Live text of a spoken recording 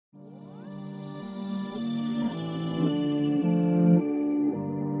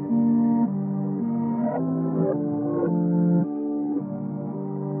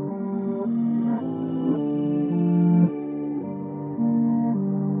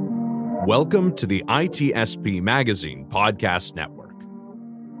Welcome to the ITSP Magazine Podcast Network.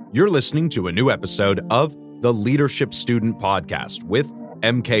 You're listening to a new episode of the Leadership Student Podcast with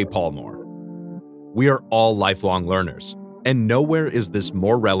MK Palmore. We are all lifelong learners, and nowhere is this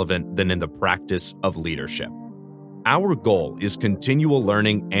more relevant than in the practice of leadership. Our goal is continual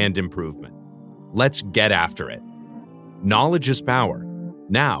learning and improvement. Let's get after it. Knowledge is power,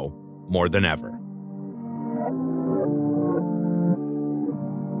 now more than ever.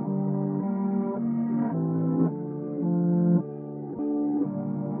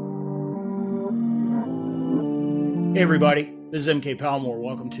 Hey everybody, this is MK Palmore.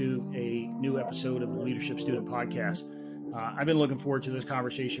 Welcome to a new episode of the Leadership Student Podcast. I've been looking forward to this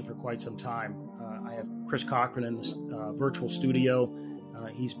conversation for quite some time. I have Chris Cochran in this virtual studio.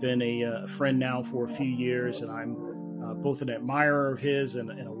 He's been a friend now for a few years, and I'm both an admirer of his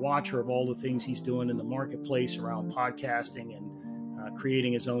and a watcher of all the things he's doing in the marketplace around podcasting and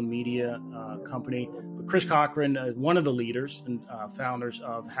creating his own media company. But Chris Cochran, one of the leaders and founders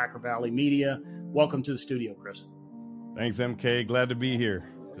of Hacker Valley Media. Welcome to the studio, Chris. Thanks, MK. Glad to be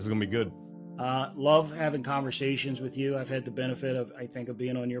here. This is going to be good. Love having conversations with you. I've had the benefit of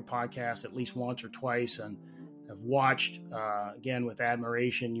being on your podcast at least once or twice, and have watched, again, with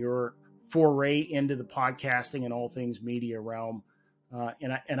admiration, your foray into the podcasting and all things media realm.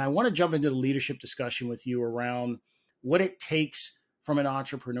 And I want to jump into the leadership discussion with you around what it takes from an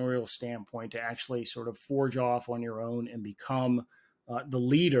entrepreneurial standpoint to actually sort of forge off on your own and become the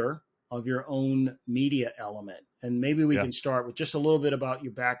leader of your own media element. And maybe we can start with just a little bit about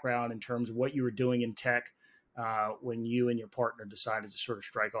your background in terms of what you were doing in tech when you and your partner decided to sort of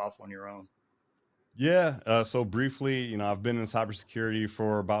strike off on your own. Yeah. So briefly, I've been in cybersecurity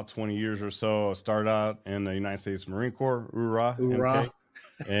for about 20 years or so. I started out in the United States Marine Corps, hoorah. Hoorah.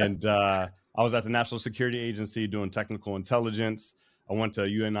 And I was at the National Security Agency doing technical intelligence. I went to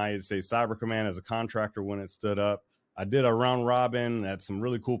United States Cyber Command as a contractor when it stood up. I did a round robin at some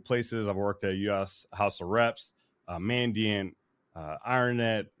really cool places. I've worked at U.S. House of Reps, Mandiant,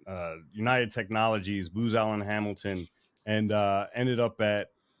 IronNet, United Technologies, Booz Allen Hamilton, and ended up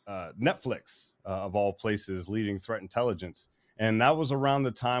at Netflix, of all places, leading threat intelligence. And that was around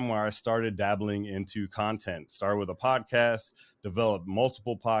the time where I started dabbling into content. Started with a podcast, developed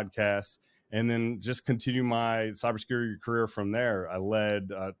multiple podcasts, and then just continued my cybersecurity career from there. I led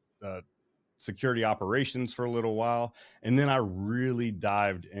security operations for a little while. And then I really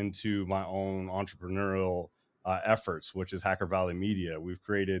dived into my own entrepreneurial efforts, which is Hacker Valley Media. We've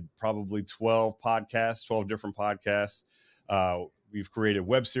created probably 12 different podcasts. We've created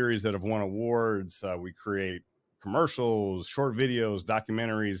web series that have won awards. We create commercials, short videos,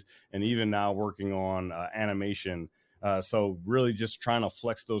 documentaries, and even now working on animation. So really just trying to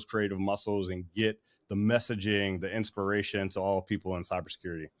flex those creative muscles and get the messaging, the inspiration to all people in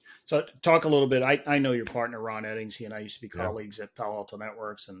cybersecurity. So talk a little bit. I know your partner, Ron Eddings. He and I used to be colleagues at Palo Alto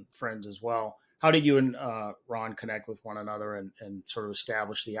Networks and friends as well. How did you and Ron connect with one another and sort of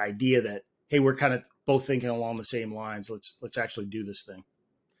establish the idea that, hey, we're kind of both thinking along the same lines. Let's actually do this thing.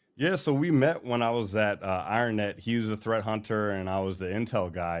 Yeah, so we met when I was at IronNet. He was a threat hunter and I was the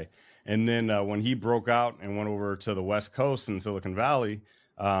intel guy. And then when he broke out and went over to the West Coast in Silicon Valley,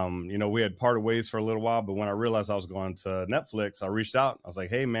 we had parted ways for a little while, but when I realized I was going to Netflix, I reached out. I was like,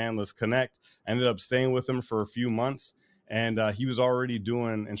 hey, man, let's connect. I ended up staying with him for a few months, and he was already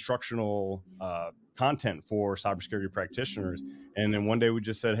doing instructional content for cybersecurity practitioners. And then one day we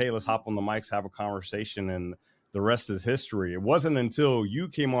just said, hey, let's hop on the mics, have a conversation, and the rest is history. It wasn't until you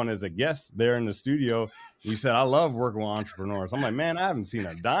came on as a guest there in the studio, you said, I love working with entrepreneurs. I'm like, man, I haven't seen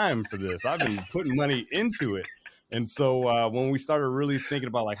a dime for this. I've been putting money into it. And so when we started really thinking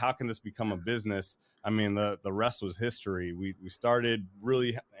about like, how can this become a business? I mean, the rest was history. We started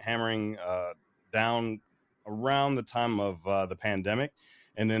really hammering down around the time of the pandemic.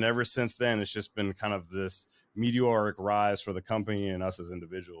 And then ever since then, it's just been kind of this meteoric rise for the company and us as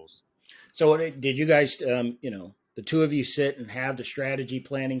individuals. So did you guys, the two of you sit and have the strategy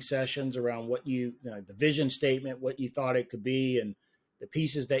planning sessions around what the vision statement, what you thought it could be, and the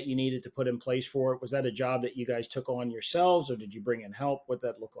pieces that you needed to put in place for it? Was that a job that you guys took on yourselves, or did you bring in help? What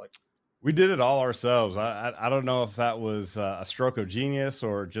that look like? We did it all ourselves. I don't know if that was a stroke of genius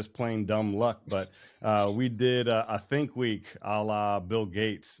or just plain dumb luck, but we did a think week a la Bill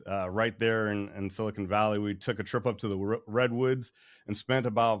Gates right there in Silicon Valley. We took a trip up to the Redwoods and spent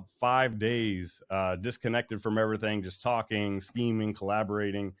about 5 days disconnected from everything, just talking, scheming,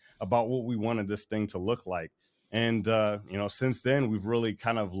 collaborating about what we wanted this thing to look like. And, since then, we've really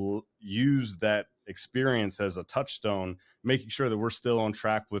kind of used that experience as a touchstone, making sure that we're still on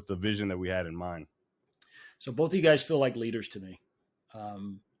track with the vision that we had in mind. So both of you guys feel like leaders to me.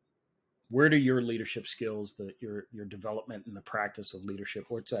 Where do your leadership skills, your development and the practice of leadership,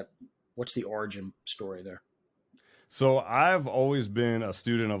 what's the origin story there? So I've always been a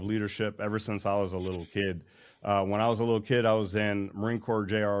student of leadership ever since I was a little kid. When I was a little kid, I was in Marine Corps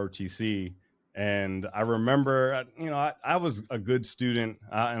JROTC, and I remember, I was a good student,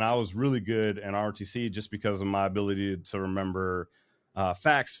 and I was really good in ROTC just because of my ability to remember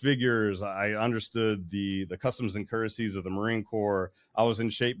facts, figures. I understood the customs and courtesies of the Marine Corps. I was in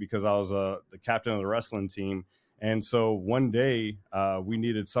shape because I was the captain of the wrestling team. And so one day we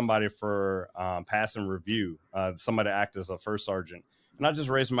needed somebody for pass and review, somebody to act as a first sergeant. And I just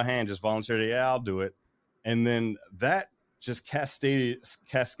raised my hand, just volunteered, yeah, I'll do it. And then that just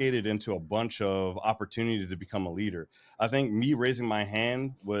cascaded into a bunch of opportunities to become a leader. I think me raising my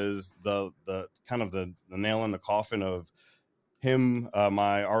hand was the kind of the nail in the coffin of him,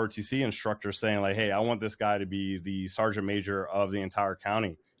 my ROTC instructor, saying like, hey, I want this guy to be the sergeant major of the entire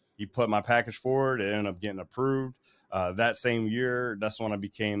county. He put my package forward. It ended up getting approved. That same year, that's when I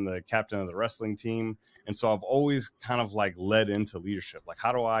became the captain of the wrestling team. And so I've always kind of like led into leadership. Like,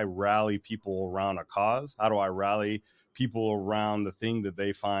 how do I rally people around a cause? How do I rally people around the thing that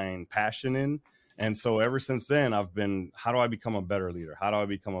they find passion in? And so ever since then, I've been, how do I become a better leader? How do I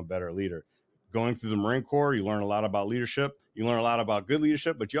become a better leader? Going through the Marine Corps, you learn a lot about leadership. You learn a lot about good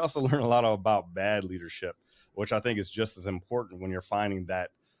leadership, but you also learn a lot about bad leadership, which I think is just as important when you're finding that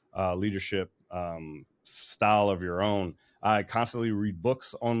leadership style of your own. I constantly read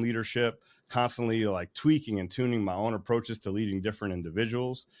books on leadership, constantly like tweaking and tuning my own approaches to leading different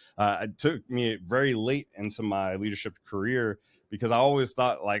individuals. It took me very late into my leadership career because I always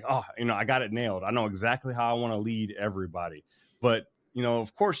thought like, oh, I got it nailed. I know exactly how I want to lead everybody. But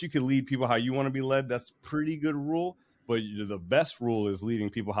of course, you can lead people how you want to be led. That's a pretty good rule. But the best rule is leading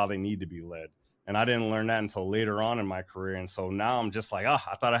people how they need to be led. And I didn't learn that until later on in my career. And so now I'm just like, I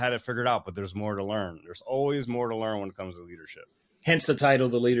thought I had it figured out, but there's more to learn. There's always more to learn when it comes to leadership. Hence the title,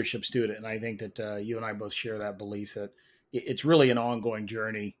 The Leadership Student. And I think that you and I both share that belief that it's really an ongoing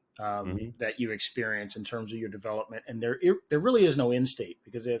journey that you experience in terms of your development. And there really is no end state,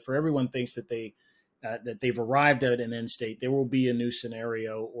 because for everyone thinks that they've arrived at an end state, there will be a new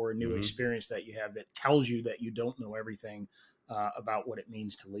scenario or a new experience that you have that tells you that you don't know everything about what it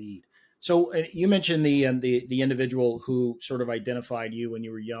means to lead. So you mentioned the individual who sort of identified you when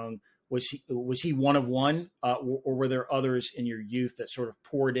you were young. Was he one of one, or were there others in your youth that sort of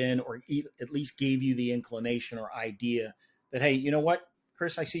poured in, or at least gave you the inclination or idea that, hey, you know what,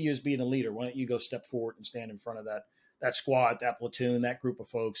 Chris, I see you as being a leader. Why don't you go step forward and stand in front of that squad, that platoon, that group of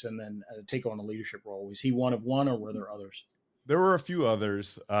folks, and then take on a leadership role? Was he one of one, or were there others? There were a few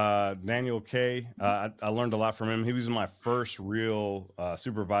others. Daniel K. I learned a lot from him. He was my first real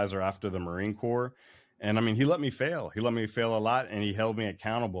supervisor after the Marine Corps. And I mean, he let me fail. He let me fail a lot, and he held me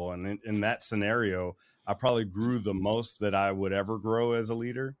accountable. And in that scenario, I probably grew the most that I would ever grow as a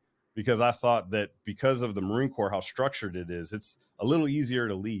leader, because I thought that because of the Marine Corps, how structured it is, it's a little easier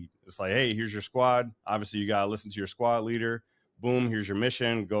to lead. It's like, hey, here's your squad. Obviously, you got to listen to your squad leader. Boom, here's your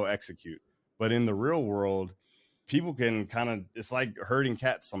mission. Go execute. But in the real world, people can it's like herding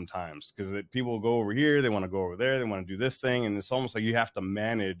cats sometimes, because people go over here, they want to go over there, they want to do this thing. And it's almost like you have to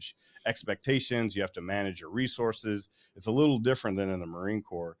manage expectations. You have to manage your resources. It's a little different than in the Marine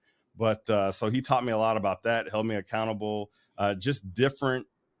Corps. But so he taught me a lot about that, held me accountable, just different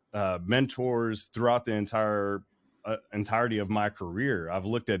mentors throughout the entirety of my career. I've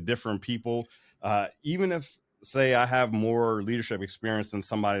looked at different people, even if, say, I have more leadership experience than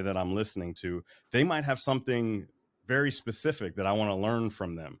somebody that I'm listening to, they might have something very specific that I want to learn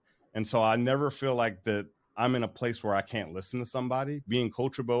from them. And so I never feel like that I'm in a place where I can't listen to somebody. Being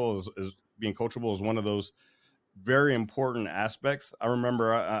coachable is one of those very important aspects. I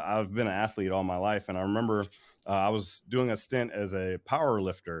remember I've been an athlete all my life, and I remember I was doing a stint as a power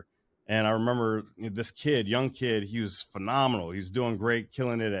lifter. And I remember this young kid, he was phenomenal. He's doing great,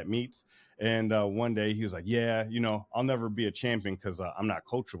 killing it at meets. And one day he was like, yeah, I'll never be a champion because I'm not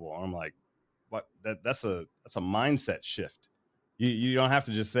coachable. And I'm like, what? That's a mindset shift. You don't have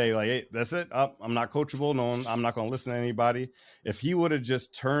to just say like, hey, that's it. I'm not coachable. No, I'm not going to listen to anybody. If he would have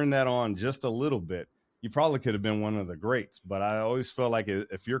just turned that on just a little bit, you probably could have been one of the greats. But I always feel like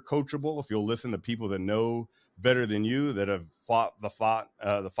if you're coachable, if you'll listen to people that know better than you, that have fought the fight,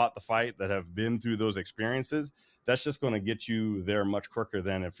 that have been through those experiences, that's just going to get you there much quicker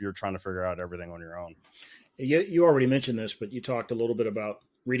than if you're trying to figure out everything on your own. You already mentioned this, but you talked a little bit about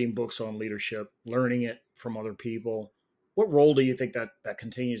reading books on leadership, learning it from other people. What role do you think that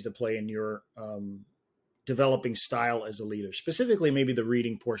continues to play in your developing style as a leader? Specifically, maybe the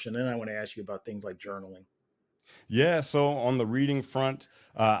reading portion. Then I want to ask you about things like journaling. Yeah, so on the reading front,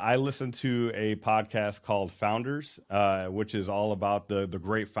 I listen to a podcast called Founders, which is all about the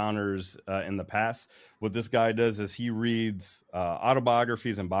great founders in the past. What this guy does is he reads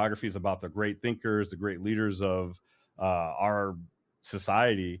autobiographies and biographies about the great thinkers, the great leaders of our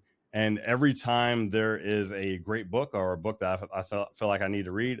society. And every time there is a great book or a book that I feel like I need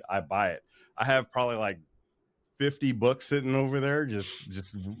to read, I buy it. I have probably like 50 books sitting over there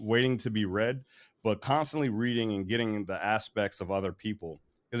just waiting to be read, but constantly reading and getting the aspects of other people.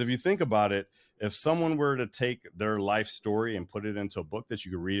 Because if you think about it, if someone were to take their life story and put it into a book that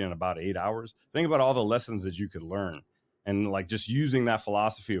you could read in about 8 hours, think about all the lessons that you could learn. And like just using that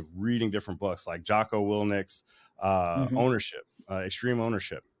philosophy of reading different books like Jocko Willnick's Hmm. ownership, extreme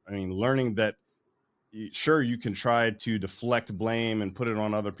ownership. I mean, learning that sure, you can try to deflect blame and put it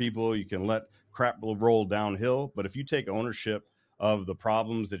on other people. You can let crap roll downhill. But if you take ownership of the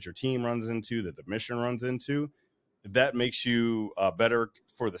problems that your team runs into, that the mission runs into, that makes you better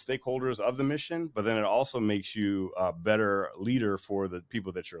for the stakeholders of the mission. But then it also makes you a better leader for the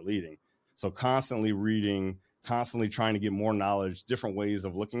people that you're leading. So constantly reading, constantly trying to get more knowledge, different ways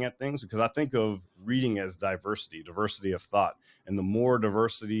of looking at things, because I think of reading as diversity of thought. And the more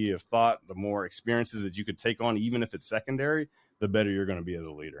diversity of thought, the more experiences that you could take on, even if it's secondary, the better you're going to be as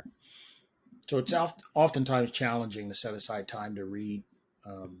a leader. So it's oftentimes challenging to set aside time to read.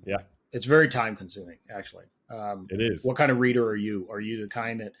 Um, Yeah, it's very time consuming, actually. it is. What kind of reader are you? Are you the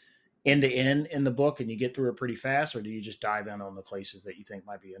kind that end to end in the book and you get through it pretty fast, or do you just dive in on the places that you think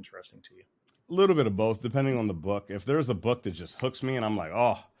might be interesting to you? A little bit of both, depending on the book. If there's a book that just hooks me and I'm like,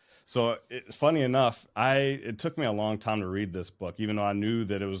 oh, funny enough, it took me a long time to read this book, even though I knew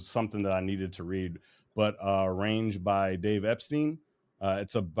that it was something that I needed to read. But Range by Dave Epstein.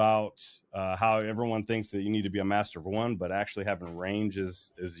 It's about how everyone thinks that you need to be a master of one, but actually having range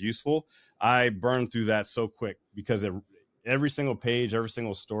is useful. I burned through that so quick because every single page, every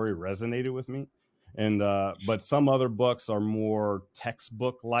single story resonated with me. And but some other books are more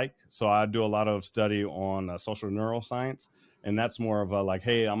textbook like, so I do a lot of study on social neuroscience, and that's more of a like,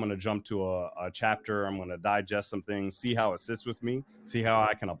 hey, I'm going to jump to a chapter, I'm going to digest some things, see how it sits with me, see how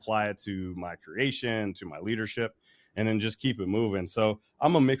I can apply it to my creation, to my leadership, and then just keep it moving. So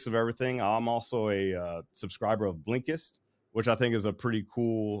I'm a mix of everything. I'm also a subscriber of Blinkist, which I think is a pretty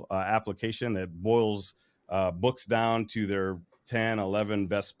cool application that boils books down to their 10, 11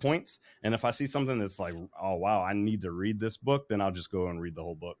 best points. And if I see something that's like, oh, wow, I need to read this book, then I'll just go and read the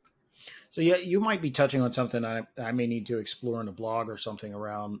whole book. So yeah, you might be touching on something I may need to explore in a blog or something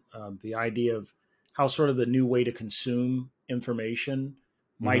around the idea of how sort of the new way to consume information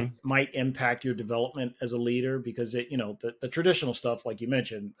Mm-hmm. might impact your development as a leader, because the traditional stuff like you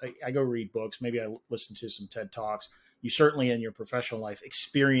mentioned, I go read books, maybe I listen to some TED Talks. You certainly in your professional life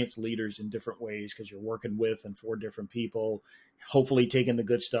experience leaders in different ways because you're working with and for different people, hopefully taking the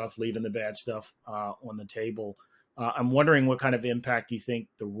good stuff, leaving the bad stuff on the table. I'm wondering what kind of impact you think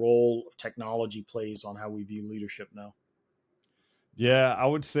the role of technology plays on how we view leadership now. Yeah, I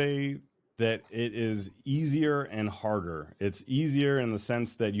would say that it is easier and harder. It's easier in the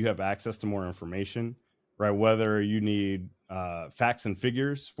sense that you have access to more information, right? Whether you need facts and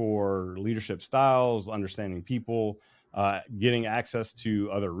figures for leadership styles, understanding people, getting access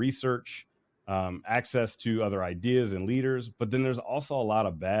to other research, access to other ideas and leaders. But then there's also a lot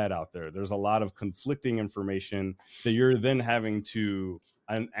of bad out there. There's a lot of conflicting information that you're then having to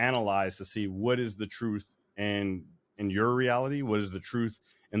analyze to see what is the truth and in your reality, what is the truth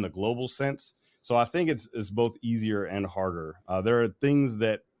in the global sense. So I think it's both easier and harder. There are things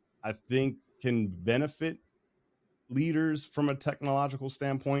that I think can benefit leaders from a technological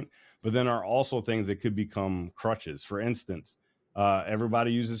standpoint, but then are also things that could become crutches. For instance,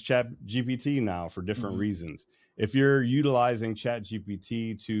 everybody uses Chat GPT now for different Mm-hmm. reasons. If you're utilizing Chat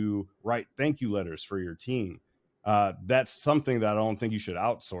GPT to write thank you letters for your team, that's something that I don't think you should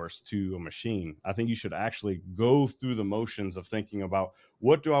outsource to a machine. I think you should actually go through the motions of thinking about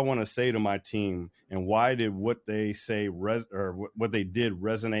what do I want to say to my team, and why did what they say or what they did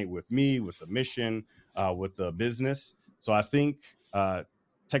resonate with me, with the mission, with the business. So I think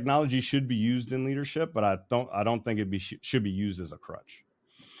technology should be used in leadership, but I don't think should be used as a crutch.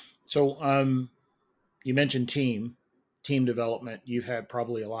 So you mentioned team development. You've had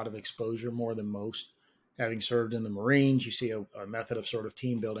probably a lot of exposure, more than most, having served in the Marines. You see a method of sort of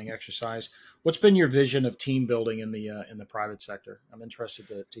team building exercise. What's been your vision of team building in the private sector? I'm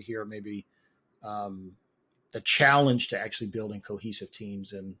interested to hear maybe um, the challenge to actually building cohesive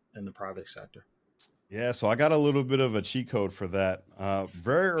teams in the private sector. Yeah, so I got a little bit of a cheat code for that.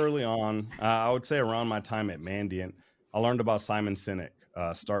 Very early on, I would say around my time at Mandiant, I learned about Simon Sinek,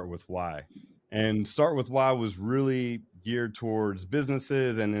 Start With Why. And Start With Why was really geared towards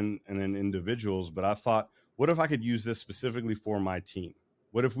businesses and then individuals. But I thought, what if I could use this specifically for my team?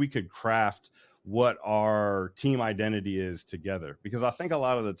 What if we could craft what our team identity is together? Because I think a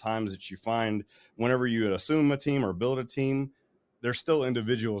lot of the times that you find whenever you assume a team or build a team, they're still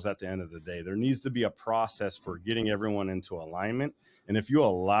individuals at the end of the day. There needs to be a process for getting everyone into alignment. And if you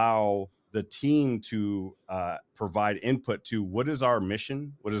allow the team to provide input to what is our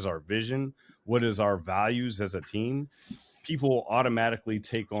mission, what is our vision, what is our values as a team, people automatically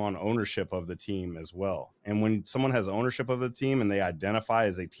take on ownership of the team as well. And when someone has ownership of the team and they identify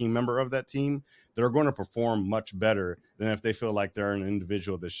as a team member of that team, they're going to perform much better than if they feel like they're an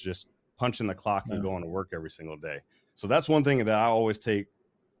individual that's just punching the clock and going to work every single day. So that's one thing that I always take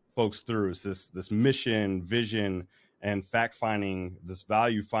folks through is this mission, vision, and fact finding, this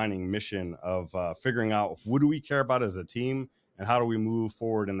value finding mission of figuring out what do we care about as a team and how do we move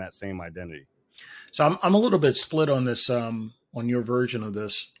forward in that same identity. So I'm a little bit split on this, on your version of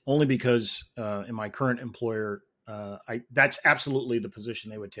this, only because in my current employer, that's absolutely the position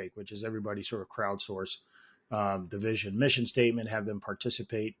they would take, which is everybody sort of crowdsource the vision, mission statement, have them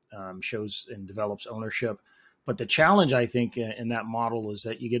participate, shows and develops ownership. But the challenge, I think, in that model is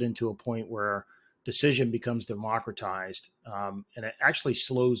that you get into a point where decision becomes democratized, and it actually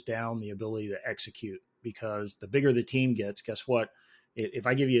slows down the ability to execute, because the bigger the team gets, guess what? If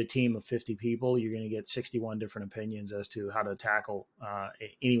I give you a team of 50 people, you're going to get 61 different opinions as to how to tackle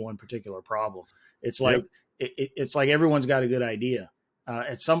any one particular problem. It's like it's like everyone's got a good idea.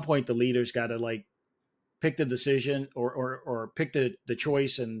 At some point, the leader's got to like pick the decision or pick the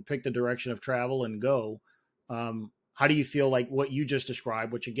choice and pick the direction of travel and go. How do you feel like what you just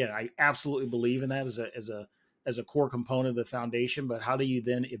described, which again, I absolutely believe in that as a core component of the foundation, but how do you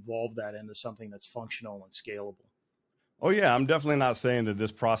then evolve that into something that's functional and scalable? Oh yeah, I'm definitely not saying that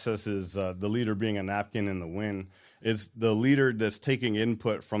this process is the leader being a napkin in the wind. It's the leader that's taking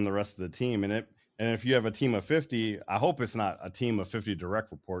input from the rest of the team. And if you have a team of 50, I hope it's not a team of 50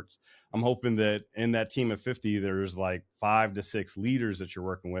 direct reports. I'm hoping that in that team of 50, there's like 5 to 6 leaders that you're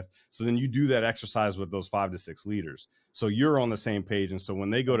working with. So then you do that exercise with those 5 to 6 leaders. So you're on the same page. And so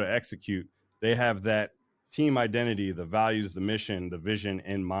when they go to execute, they have that team identity, the values, the mission, the vision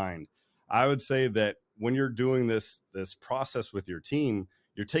in mind. I would say that when you're doing this process with your team,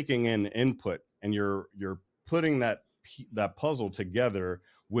 you're taking in input and you're putting that puzzle together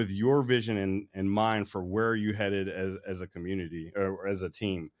with your vision in mind for where you headed as a community or as a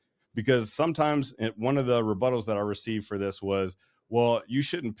team. Because sometimes one of the rebuttals that I received for this was, well, you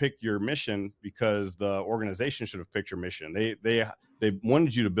shouldn't pick your mission because the organization should have picked your mission. They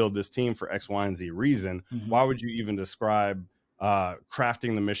wanted you to build this team for X, Y, and Z reason. Mm-hmm. Why would you even describe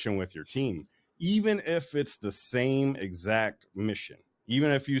crafting the mission with your team? Even if it's the same exact mission,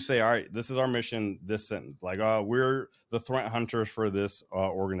 even if you say, all right, this is our mission, this sentence, like, we're the threat hunters for this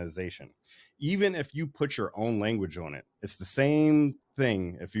organization. Even if you put your own language on it, it's the same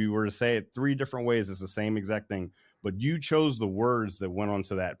thing. If you were to say it 3 different ways, it's the same exact thing, but you chose the words that went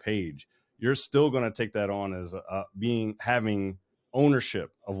onto that page. You're still going to take that on as having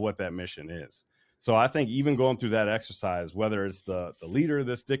ownership of what that mission is. So I think even going through that exercise, whether it's the leader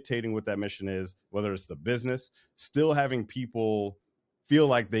that's dictating what that mission is, whether it's the business, still having people feel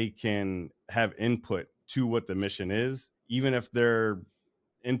like they can have input to what the mission is, even if their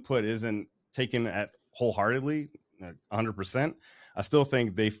input isn't taken at wholeheartedly, 100%, I still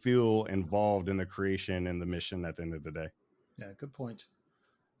think they feel involved in the creation and the mission at the end of the day. Yeah, good point.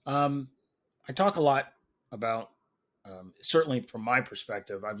 I talk a lot about, certainly from my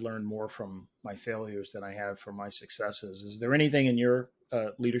perspective, I've learned more from my failures than I have from my successes. Is there anything in your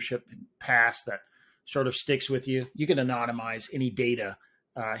leadership past that sort of sticks with you? You can anonymize any data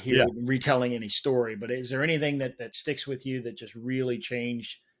here, retelling any story, but is there anything that sticks with you that just really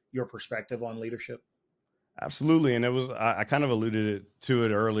changed your perspective on leadership? Absolutely. And it was, I kind of alluded to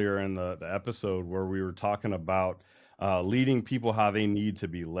it earlier in the episode where we were talking about leading people how they need to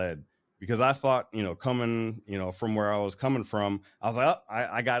be led. Because I thought, coming, from where I was coming from, I was like, oh,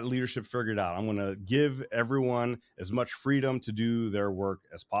 I got leadership figured out. I'm going to give everyone as much freedom to do their work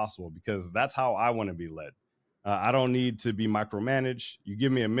as possible, because that's how I want to be led. I don't need to be micromanaged. You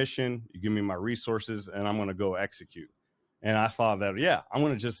give me a mission, you give me my resources, and I'm going to go execute. And I thought that, I'm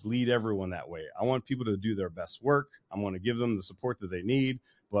going to just lead everyone that way. I want people to do their best work. I'm going to give them the support that they need.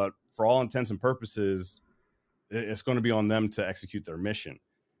 But for all intents and purposes, it's going to be on them to execute their mission.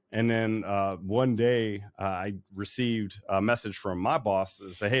 And then one day I received a message from my boss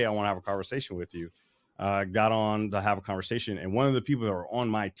to say, hey, I want to have a conversation with you. Got on to have a conversation. And one of the people that were on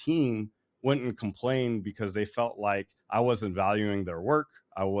my team went and complained because they felt like I wasn't valuing their work.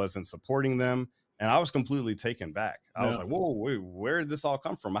 I wasn't supporting them. And I was completely taken back. I was like, whoa, wait, where did this all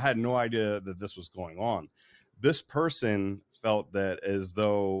come from? I had no idea that this was going on. This person felt that as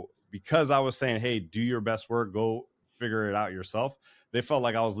though, because I was saying, hey, do your best work, go figure it out yourself, they felt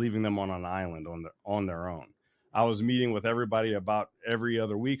like I was leaving them on an island on their own. I was meeting with everybody about every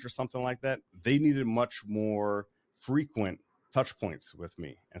other week or something like that. They needed much more frequent touch points with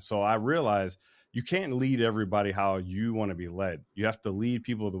me. And so I realized you can't lead everybody how you want to be led. You have to lead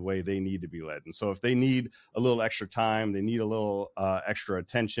people the way they need to be led. And so if they need a little extra time, they need a little extra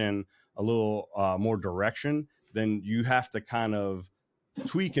attention, a little more direction, then you have to kind of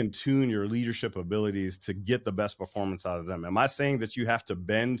tweak and tune your leadership abilities to get the best performance out of them. Am I saying that you have to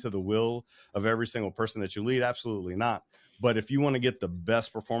bend to the will of every single person that you lead? Absolutely not. But if you want to get the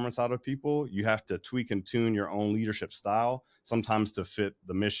best performance out of people, you have to tweak and tune your own leadership style, sometimes to fit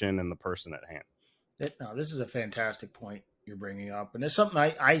the mission and the person at hand. No, this is a fantastic point you're bringing up. And it's something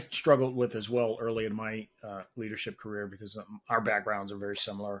I struggled with as well early in my leadership career, because our backgrounds are very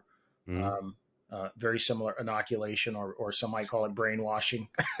similar. Mm-hmm. Very similar inoculation, or some might call it brainwashing.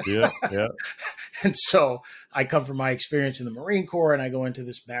 Yeah. And so I come from my experience in the Marine Corps, and I go into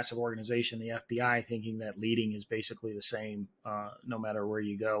this massive organization, the FBI, thinking that leading is basically the same no matter where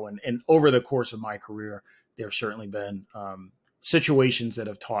you go. And over the course of my career, there have certainly been situations that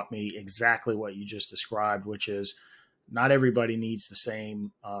have taught me exactly what you just described, which is not everybody needs the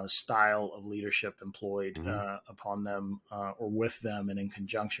same style of leadership employed upon them or with them and in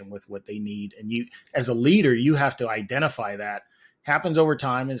conjunction with what they need. And you, as a leader, you have to identify that. Happens over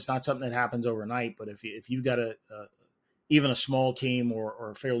time. It's not something that happens overnight. But if you've got even a small team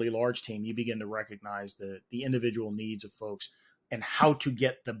or a fairly large team, you begin to recognize the individual needs of folks and how to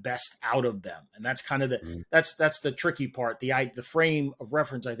get the best out of them. And that's kind of that's the tricky part. The frame of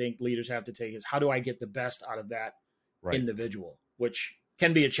reference I think leaders have to take is, how do I get the best out of that individual, which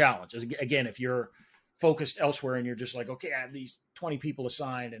can be a challenge. Again, if you're focused elsewhere and you're just like, okay, I have these 20 people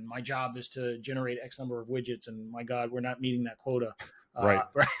assigned and my job is to generate X number of widgets, and my God, we're not meeting that quota. Right.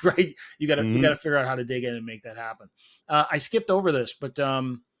 You got to figure out how to dig in and make that happen. I skipped over this, but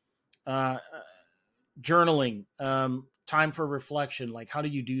journaling, time for reflection. Like, how do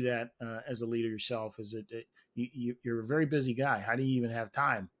you do that as a leader yourself? Is it you're a very busy guy? How do you even have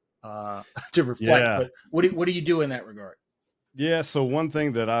time to reflect? Yeah. But what do you do in that regard? Yeah. So one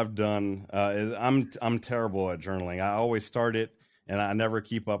thing that I've done is I'm terrible at journaling. I always start it and I never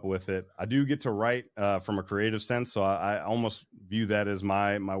keep up with it. I do get to write from a creative sense, so I almost view that as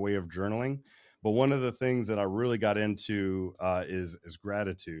my way of journaling. But one of the things that I really got into is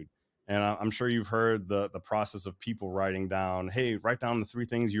gratitude. And I'm sure you've heard the process of people writing down, hey, write down the 3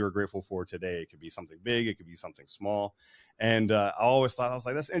 things you are grateful for today. It could be something big, it could be something small. And I always thought, I was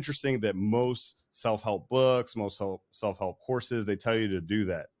like, that's interesting that most self-help books, most self-help courses, they tell you to do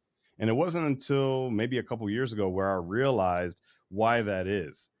that. And it wasn't until maybe a couple years ago where I realized why that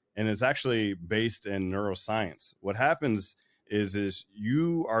is. And it's actually based in neuroscience. What happens is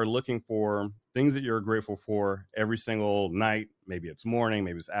you are looking for things that you're grateful for every single night. Maybe it's morning,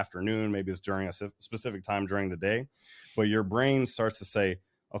 maybe it's afternoon, maybe it's during a specific time during the day. But your brain starts to say,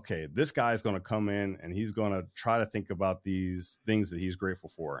 okay, this guy's going to come in and he's going to try to think about these things that he's grateful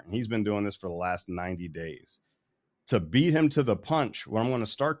for. And he's been doing this for the last 90 days. To beat him to the punch, what I'm going to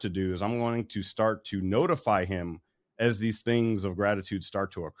start to do is I'm going to start to notify him as these things of gratitude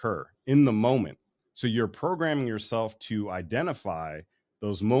start to occur in the moment. So you're programming yourself to identify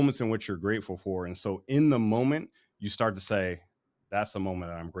those moments in which you're grateful for. And so in the moment, you start to say, that's a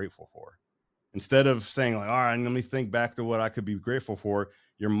moment that I'm grateful for. Instead of saying like, all right, let me think back to what I could be grateful for,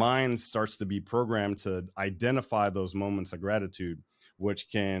 your mind starts to be programmed to identify those moments of gratitude, which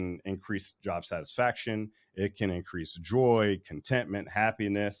can increase job satisfaction. It can increase joy, contentment,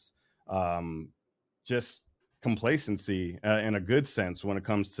 happiness, just complacency in a good sense when it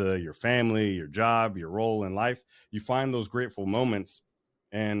comes to your family, your job, your role in life. You find those grateful moments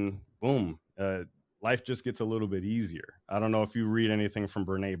and boom, life just gets a little bit easier. I don't know if you read anything from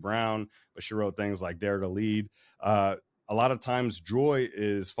Brene Brown, but she wrote things like Dare to Lead. A lot of times joy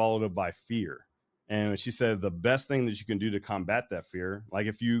is followed up by fear. And she said the best thing that you can do to combat that fear, like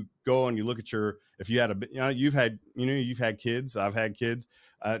if you go and you look at if you had you've had kids, I've had kids.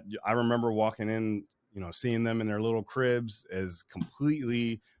 I remember walking in, seeing them in their little cribs as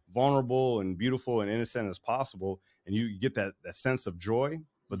completely vulnerable and beautiful and innocent as possible. And you get that sense of joy,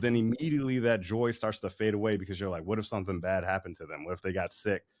 but then immediately that joy starts to fade away because you're like, what if something bad happened to them? What if they got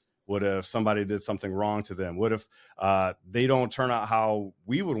sick? What if somebody did something wrong to them? What if they don't turn out how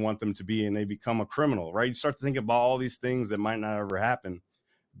we would want them to be and they become a criminal, right? You start to think about all these things that might not ever happen.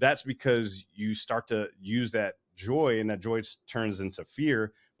 That's because you start to use that joy, and that joy turns into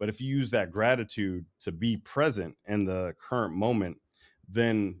fear. But if you use that gratitude to be present in the current moment,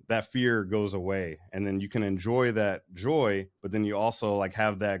 then that fear goes away, and then you can enjoy that joy. But then you also like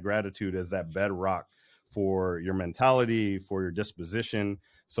have that gratitude as that bedrock for your mentality, for your disposition.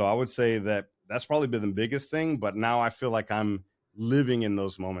 So I would say that that's probably been the biggest thing. But now I feel like I'm living in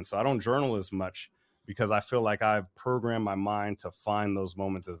those moments. So I don't journal as much because I feel like I've programmed my mind to find those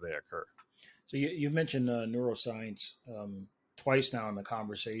moments as they occur. So you mentioned neuroscience twice now in the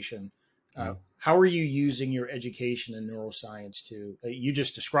conversation. How are you using your education in neuroscience to? You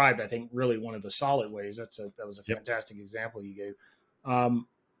just described, I think, really one of the solid ways. That was a fantastic example you gave.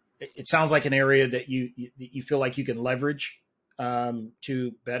 It sounds like an area that you feel like you can leverage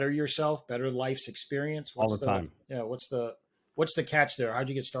to better yourself, better life's experience. All the time. Yeah. What's the catch there? How'd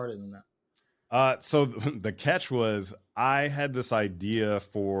you get started in that? So the catch was I had this idea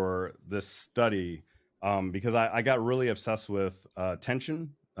for this study because I got really obsessed with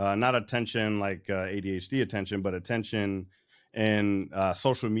attention, not attention like ADHD attention, but attention in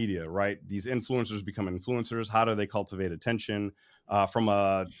social media, right? These influencers become influencers. How do they cultivate attention? From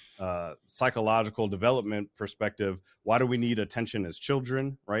a psychological development perspective, why do we need attention as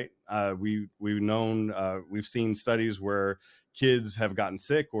children, right? We've seen studies where kids have gotten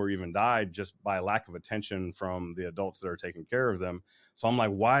sick or even died just by lack of attention from the adults that are taking care of them. So I'm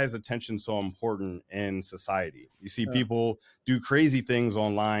like, why is attention so important in society? You see people do crazy things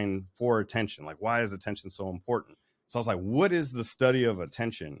online for attention. Like, why is attention so important? So I was like, what is the study of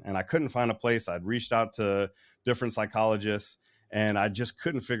attention? And I couldn't find a place. I'd reached out to different psychologists and I just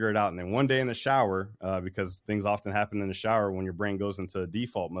couldn't figure it out. And then one day in the shower, because things often happen in the shower when your brain goes into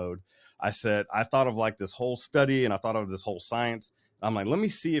default mode, I thought of like this whole study and I thought of this whole science. I'm like, let me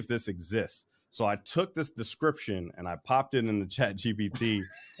see if this exists. So I took this description and I popped it in the chat GPT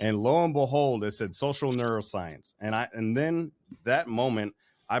and lo and behold, it said social neuroscience. And then that moment,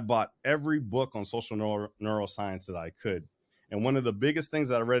 I bought every book on social neuroscience that I could. And one of the biggest things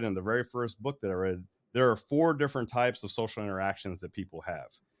that I read in the very first book that I read, there are 4 different types of social interactions that people have.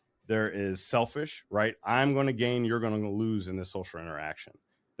 There is selfish, right? I'm going to gain, you're going to lose in this social interaction.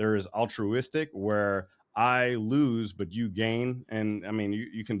 There is altruistic, where I lose, but you gain. And I mean,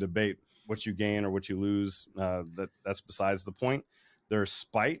 you can debate what you gain or what you lose. That's besides the point. There's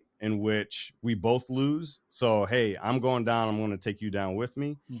spite, in which we both lose. So, hey, I'm going down. I'm going to take you down with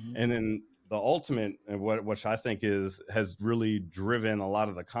me. Mm-hmm. And then the ultimate, which I think has really driven a lot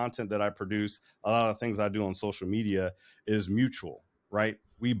of the content that I produce, a lot of the things I do on social media, is mutual, right?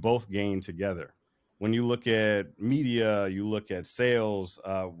 We both gain together. When you look at media, you look at sales,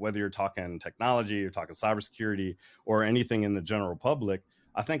 whether you're talking technology, you're talking cybersecurity, or anything in the general public,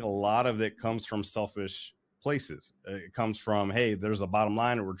 I think a lot of it comes from selfish places. It comes from, hey, there's a bottom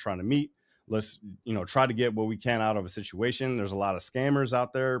line that we're trying to meet. Let's, try to get what we can out of a situation. There's a lot of scammers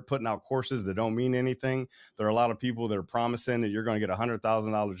out there putting out courses that don't mean anything. There are a lot of people that are promising that you're going to get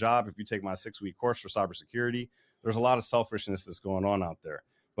 $100,000 job if you take my 6-week course for cybersecurity. There's a lot of selfishness that's going on out there.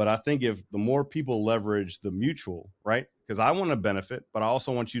 But I think if the more people leverage the mutual, right? Because I want to benefit, but I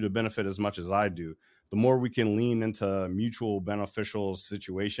also want you to benefit as much as I do. The more we can lean into mutual beneficial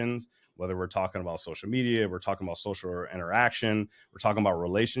situations, whether we're talking about social media, we're talking about social interaction, we're talking about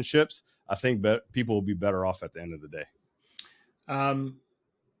relationships, I think people will be better off at the end of the day.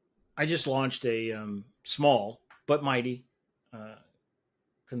 I just launched a small but mighty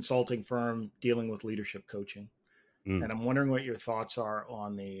consulting firm dealing with leadership coaching. And I'm wondering what your thoughts are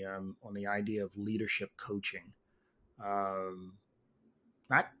on the idea of leadership coaching,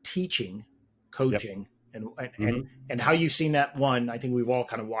 not teaching, coaching, and how you've seen that. One, I think we've all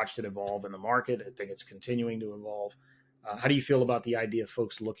kind of watched it evolve in the market. I think it's continuing to evolve. How do you feel about the idea of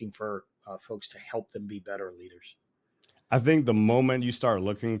folks looking for folks to help them be better leaders? I think the moment you start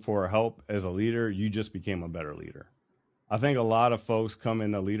looking for help as a leader, you just became a better leader. I think a lot of folks come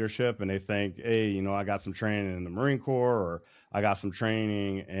into leadership and they think, hey, I got some training in the Marine Corps, or I got some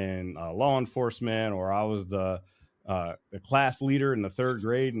training in law enforcement, or I was the class leader in the 3rd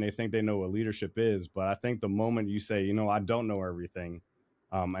grade, and they think they know what leadership is. But I think the moment you say, I don't know everything,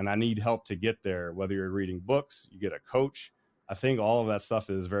 and I need help to get there, whether you're reading books, you get a coach, I think all of that stuff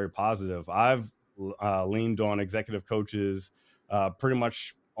is very positive. I've leaned on executive coaches pretty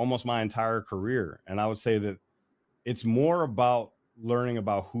much almost my entire career. And I would say that it's more about learning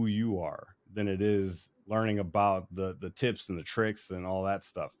about who you are than it is learning about the tips and the tricks and all that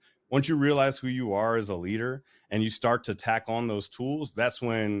stuff. Once you realize who you are as a leader and you start to tack on those tools, that's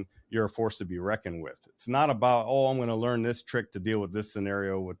when you're a force to be reckoned with. It's not about, I'm going to learn this trick to deal with this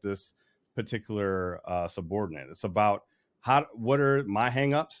scenario with this particular subordinate. It's about what are my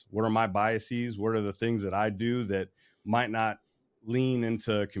hangups? What are my biases? What are the things that I do that might not lean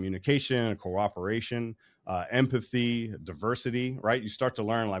into communication, cooperation, empathy, diversity, right? You start to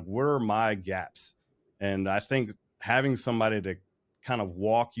learn, like, where are my gaps? And I think having somebody to kind of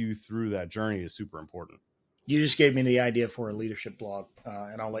walk you through that journey is super important. You just gave me the idea for a leadership blog,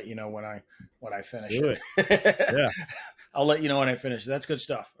 and I'll let you know when I finish Do it. Yeah, I'll let you know when I finish. That's good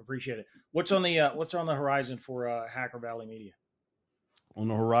stuff. Appreciate it. What's on the horizon for Hacker Valley Media? On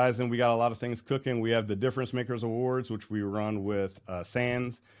the horizon, we got a lot of things cooking. We have the Difference Makers Awards, which we run with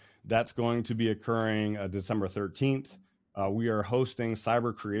Sands. That's going to be occurring December 13th. We are hosting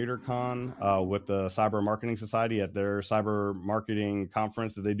Cyber Creator Con with the Cyber Marketing Society at their cyber marketing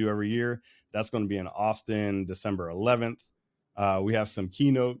conference that they do every year. That's going to be in Austin, December 11th. We have some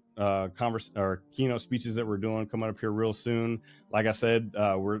keynote speeches that we're doing coming up here real soon. Like I said,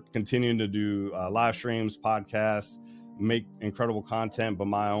 we're continuing to do live streams, podcasts, make incredible content. But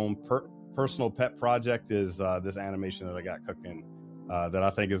my own personal pet project is this animation that I got cooking that I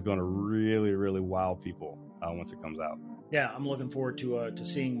think is going to really, really wow people once it comes out. Yeah, I'm looking forward to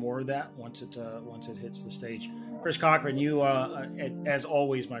seeing more of that once it hits the stage. Chris Cochran, you, as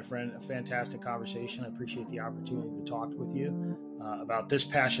always, my friend, a fantastic conversation. I appreciate the opportunity to talk with you about this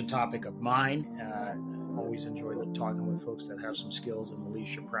passion topic of mine. Always enjoy talking with folks that have some skills in the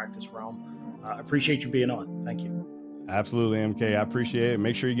leadership practice realm. Appreciate you being on. Thank you. Absolutely, MK. I appreciate it.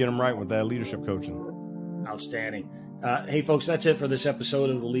 Make sure you get them right with that leadership coaching. Outstanding. Hey, folks, that's it for this episode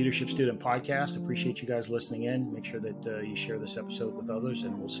of the Leadership Student Podcast. Appreciate you guys listening in. Make sure that you share this episode with others,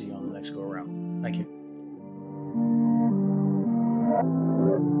 and we'll see you on the next go-around. Thank you.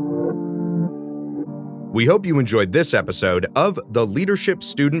 We hope you enjoyed this episode of the Leadership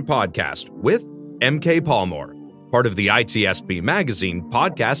Student Podcast with MK Palmore, part of the ITSP Magazine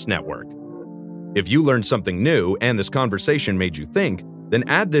Podcast Network. If you learned something new and this conversation made you think, then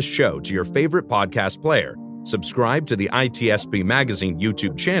add this show to your favorite podcast player, subscribe to the ITSP Magazine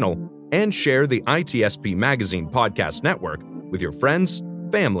YouTube channel, and share the ITSP Magazine Podcast Network with your friends,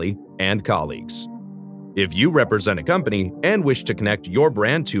 family, and colleagues. If you represent a company and wish to connect your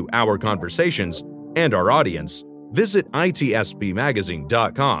brand to our conversations and our audience, visit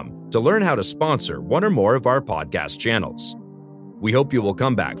itspmagazine.com to learn how to sponsor one or more of our podcast channels. We hope you will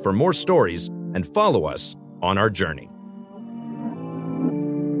come back for more stories and follow us on our journey.